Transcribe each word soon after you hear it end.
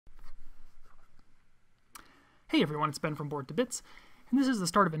Hey everyone, it's Ben from Board to Bits, and this is the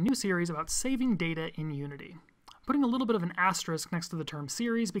start of a new series about saving data in Unity. I'm putting a little bit of an asterisk next to the term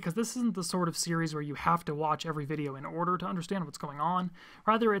series because this isn't the sort of series where you have to watch every video in order to understand what's going on.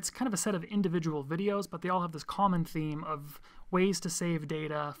 Rather, it's kind of a set of individual videos, but they all have this common theme of ways to save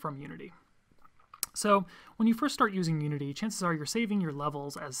data from Unity. So, when you first start using Unity, chances are you're saving your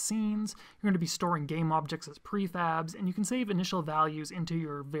levels as scenes, you're going to be storing game objects as prefabs, and you can save initial values into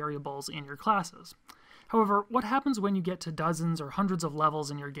your variables in your classes. However, what happens when you get to dozens or hundreds of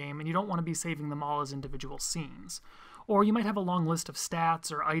levels in your game and you don't want to be saving them all as individual scenes? Or you might have a long list of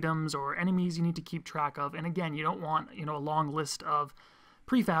stats or items or enemies you need to keep track of, and again, you don't want a long list of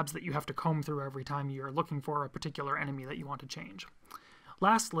prefabs that you have to comb through every time you're looking for a particular enemy that you want to change.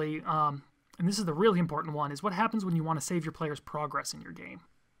 Lastly, and this is the really important one, is what happens when you want to save your player's progress in your game.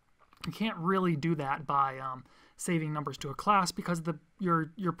 You can't really do that by saving numbers to a class because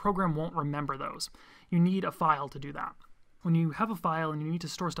your program won't remember those. You need a file to do that. When you have a file and you need to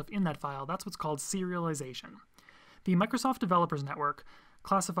store stuff in that file, that's what's called serialization. The Microsoft Developers Network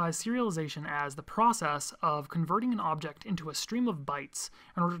classifies serialization as the process of converting an object into a stream of bytes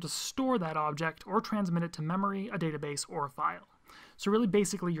in order to store that object or transmit it to memory, a database, or a file. So really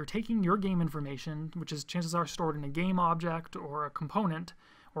basically you're taking your game information, which is chances are stored in a game object or a component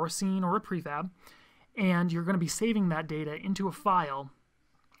or a scene or a prefab, and you're going to be saving that data into a file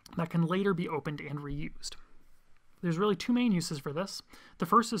that can later be opened and reused. There's really two main uses for this. The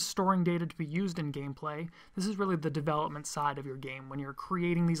first is storing data to be used in gameplay. This is really the development side of your game. When you're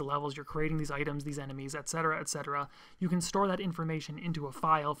creating these levels, you're creating these items, these enemies, etc., you can store that information into a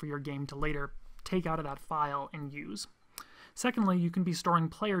file for your game to later take out of that file and use. Secondly, you can be storing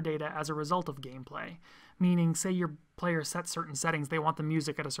player data as a result of gameplay, meaning say your player sets certain settings, they want the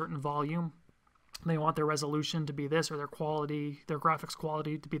music at a certain volume, they want their resolution to be this, or their graphics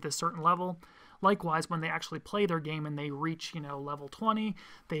quality to be this certain level. Likewise, when they actually play their game and they reach, level 20,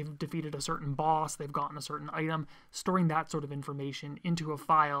 they've defeated a certain boss, they've gotten a certain item, storing that sort of information into a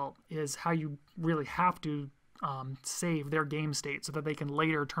file is how you really have to save their game state so that they can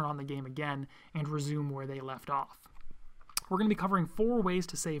later turn on the game again and resume where they left off. We're going to be covering 4 ways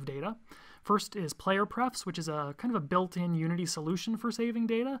to save data. First is player prefs, which is a kind of a built-in Unity solution for saving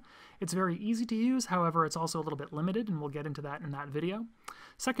data. It's very easy to use, however, it's also a little bit limited, and we'll get into that in that video.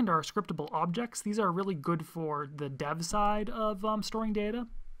 Second are scriptable objects. These are really good for the dev side of storing data,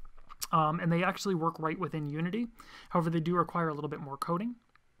 and they actually work right within Unity. However, they do require a little bit more coding.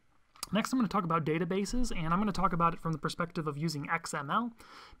 Next, I'm going to talk about databases, and I'm going to talk about it from the perspective of using XML,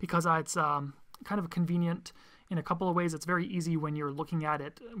 because it's kind of convenient in a couple of ways. It's very easy when you're looking at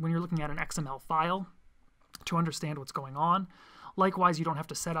an XML file to understand what's going on. Likewise, you don't have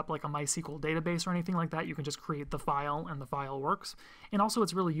to set up like a MySQL database or anything like that. You can just create the file and the file works. And also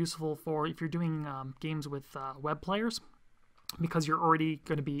it's really useful for if you're doing games with web players, because you're already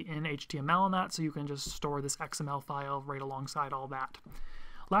going to be in HTML and that, so you can just store this XML file right alongside all that.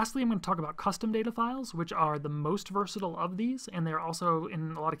 Lastly, I'm going to talk about custom data files, which are the most versatile of these, and they're also,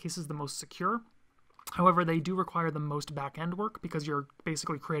 in a lot of cases, the most secure. However, they do require the most back-end work because you're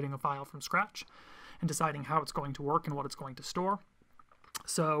basically creating a file from scratch and deciding how it's going to work and what it's going to store.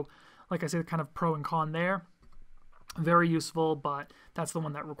 So, like I said, kind of pro and con there. Very useful, but that's the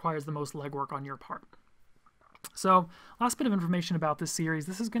one that requires the most legwork on your part. So, last bit of information about this series.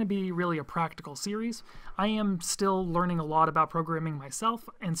 This is going to be really a practical series. I am still learning a lot about programming myself,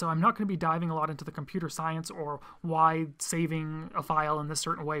 and so I'm not going to be diving a lot into the computer science or why saving a file in this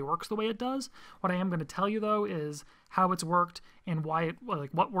certain way works the way it does. What I am going to tell you, though, is how it's worked and why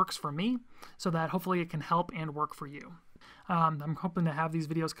what works for me, so that hopefully it can help and work for you. I'm hoping to have these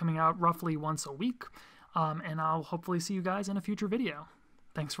videos coming out roughly once a week, and I'll hopefully see you guys in a future video.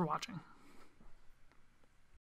 Thanks for watching.